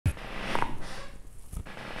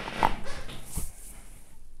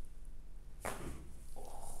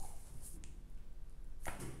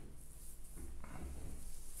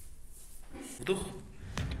Вдох,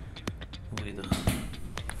 выдох.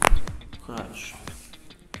 Хорошо.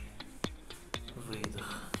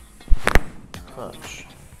 Выдох. Хорошо.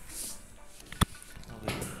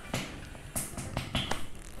 Выдох.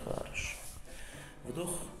 Хорошо.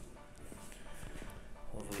 Вдох.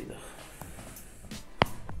 Выдох.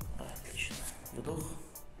 Отлично. Вдох.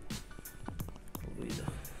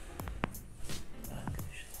 Выдох.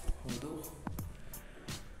 Отлично. Вдох.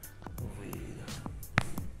 Выдох.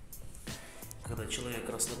 Когда человек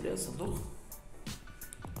расслабляется, вдох.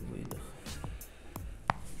 Выдох.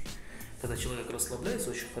 Когда человек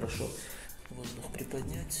расслабляется, очень хорошо воздух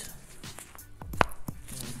приподнять.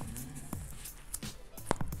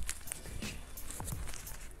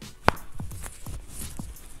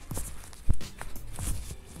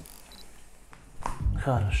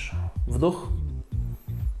 Хорошо. Вдох,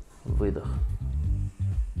 выдох.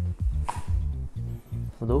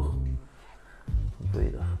 Вдох,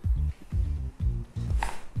 выдох.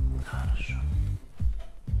 Хорошо.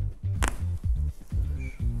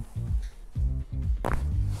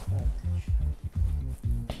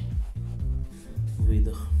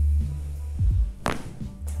 Выдох.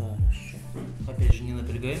 Хорошо. Опять же, не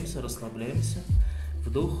напрягаемся, расслабляемся.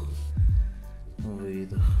 Вдох,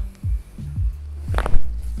 выдох.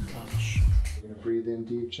 Хорошо. You're gonna breathe in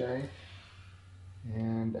deep, Jay,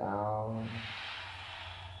 and out.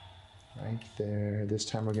 Right there. This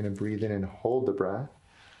time we're gonna breathe in and hold the breath.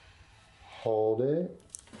 Hold it.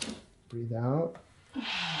 Breathe out.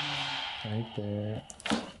 Right there.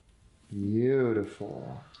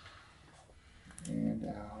 Beautiful. And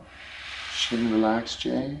out. Chin relax,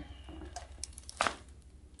 Jay.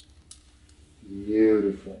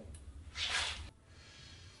 Beautiful.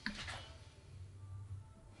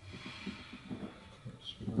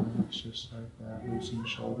 Just like that. Loosen the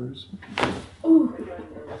shoulders. Ooh.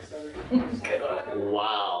 Good one.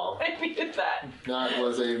 Wow. I needed that. That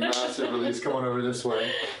was a massive release. Come on over this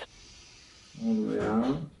way. All the way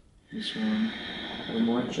out. This one a little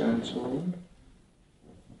more gentle.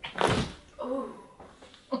 Oh.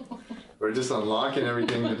 We're just unlocking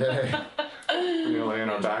everything today. We're gonna lay on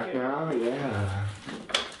our back now. Yeah.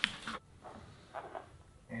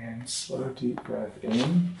 And slow deep breath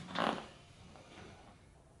in.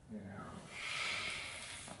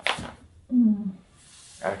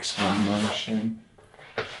 Exhale motion.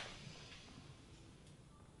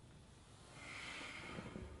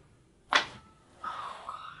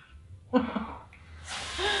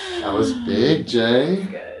 That was big, Jay.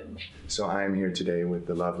 Good. So I am here today with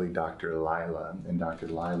the lovely Dr. Lila, and Dr.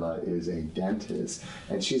 Lila is a dentist,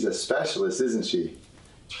 and she's a specialist, isn't she?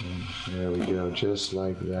 And there we go, just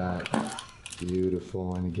like that.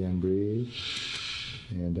 Beautiful, and again, breathe.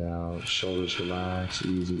 And out, shoulders relax,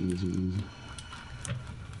 easy, easy, easy.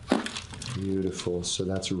 Beautiful, so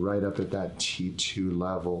that's right up at that T2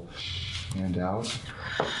 level. And out.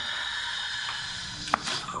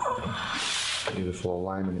 Beautiful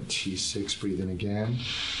alignment at T6, breathe in again.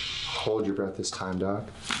 Hold your breath this time, Doc.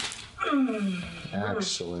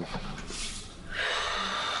 Excellent.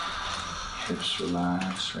 Hips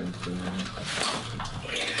relax right there.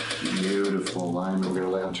 Beautiful alignment. We're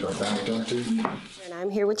gonna lay onto our back, Doctor. And I'm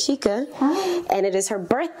here with Chica, and it is her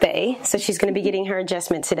birthday, so she's going to be getting her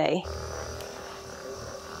adjustment today.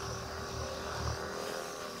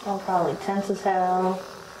 I'm probably tense as hell,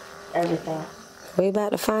 everything. We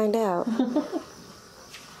about to find out. So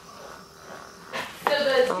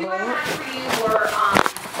the two I had for you were,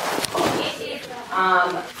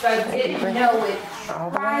 so I didn't know if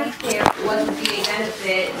right there was to be a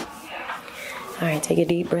benefit. All right, take a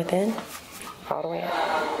deep breath in, all the way up.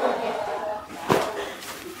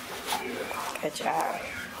 Good job.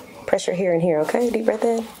 Pressure here and here, okay? Deep breath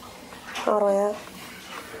in, all the way up.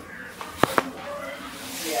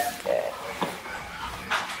 Good.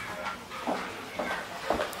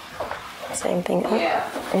 Same thing up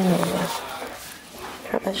and over.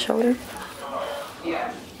 Drop that shoulder.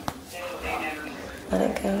 Yeah. Let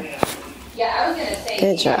it go. Yeah, I was gonna say.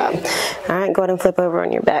 Good job. All right, go ahead and flip over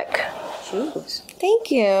on your back. Jeez.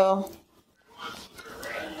 Thank you.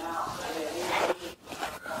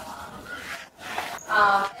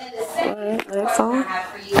 And the second Let it question fall. I have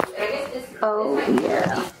for you, I guess this. Oh, this might be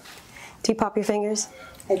yeah. Do you pop your fingers?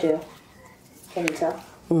 I do. Can you tell?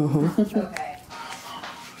 Mm-hmm. Okay.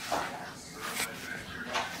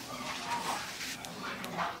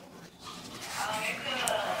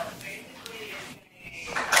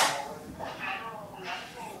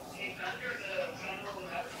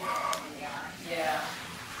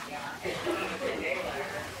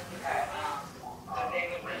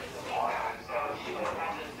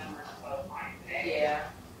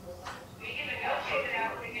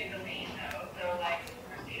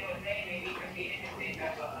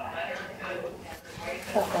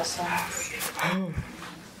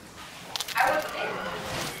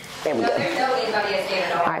 There we go.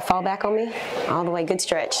 All right, fall back on me. All the way, good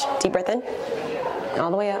stretch. Deep breath in.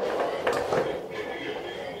 All the way up.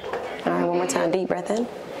 All right, one more time, deep breath in.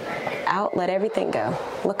 Out, let everything go.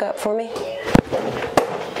 Look up for me.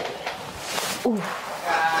 Ooh.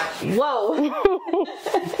 Whoa.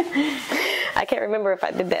 I can't remember if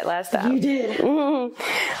I did that last time. You did.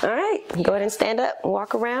 Mm-hmm. All right, go ahead and stand up,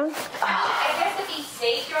 walk around.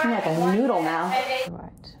 I'm like a noodle now.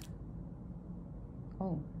 Right.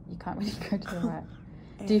 Oh, you can't really go to the right.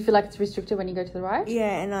 Do you feel like it's restricted when you go to the right?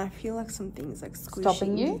 Yeah, and I feel like some things like squishing.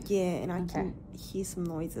 Stopping you? Yeah, and I can hear some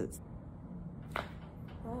noises.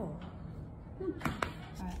 Oh.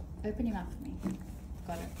 Alright, open your mouth for me.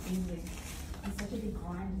 Got it. Easy. It's such a big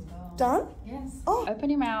grind as well. Done? Yes. Oh. Open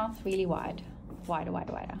your mouth really wide. Wider,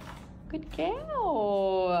 wider, wider. Good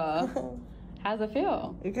girl. How's it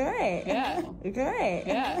feel? Great. Yeah. Great.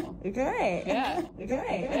 Yeah. Great. Yeah.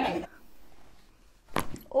 Great. Yeah.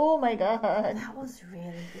 Oh my god. That was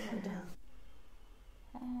really good.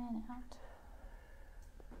 And out.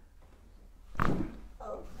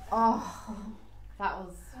 Oh, that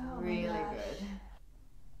was really good.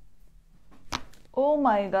 Oh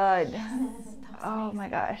my god. Oh my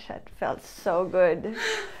gosh, that felt so good.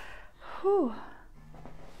 Whew.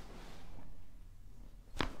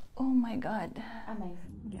 Oh my god. Amazing.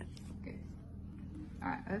 Yeah. Good. All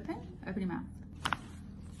right, open your mouth.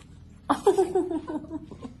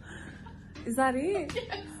 Is that it?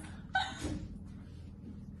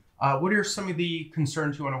 What are some of the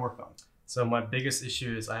concerns you want to work on? So my biggest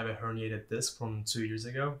issue is I have a herniated disc from 2 years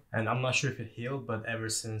ago, and I'm not sure if it healed, but ever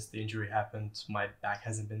since the injury happened, my back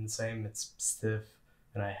hasn't been the same. It's stiff,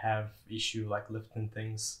 and I have issue like lifting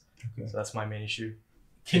things. Okay. So that's my main issue.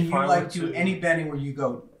 Can you like do any bending where you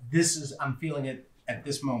go, I'm feeling it at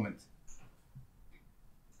this moment?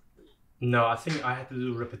 No, I think I had to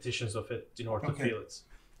do repetitions of it in order to feel it.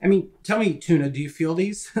 I mean, tell me, Tuna, do you feel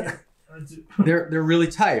these? Yeah, I do. They're really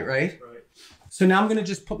tight, right? Right. So now I'm going to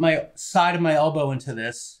just put my side of my elbow into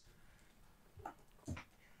this.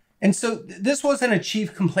 And so this wasn't a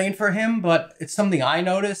chief complaint for him, but it's something I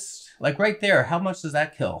noticed. Like right there, how much does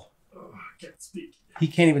that kill? Oh, I can't speak. He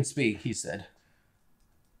can't even speak, he said.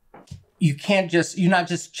 You're not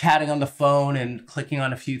just chatting on the phone and clicking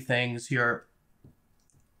on a few things. You're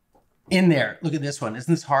in there. Look at this one.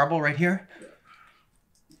 Isn't this horrible right here?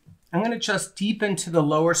 I'm going to just deep into the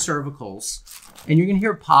lower cervicals, and you're going to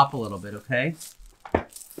hear it pop a little bit, okay?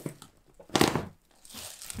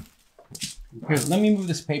 Here, let me move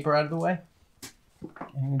this paper out of the way.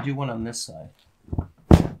 I'm going to do one on this side.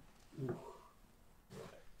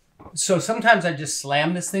 So sometimes I just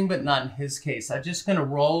slam this thing, but not in his case. I'm just going to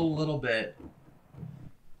roll a little bit.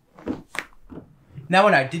 Now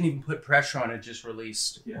when I didn't even put pressure on it, just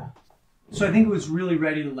released. Yeah. So I think it was really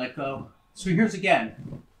ready to let go. So here's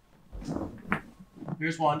again.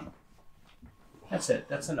 Here's one. That's it.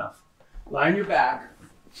 That's enough. Lie on your back.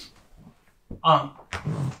 There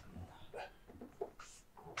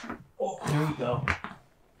we go.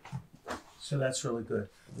 So that's really good.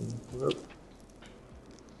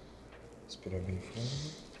 Respira bem fundo.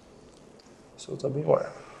 Solta bem o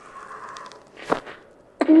ar.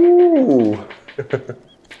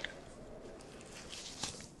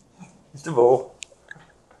 Muito bom.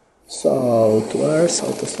 Solta o ar,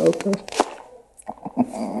 solta, solta.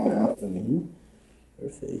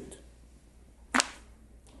 Perfeito.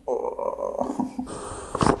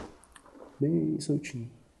 Bem soltinho.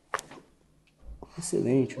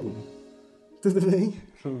 Excelente, Lu. Tudo bem?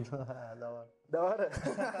 Da hora. Da hora?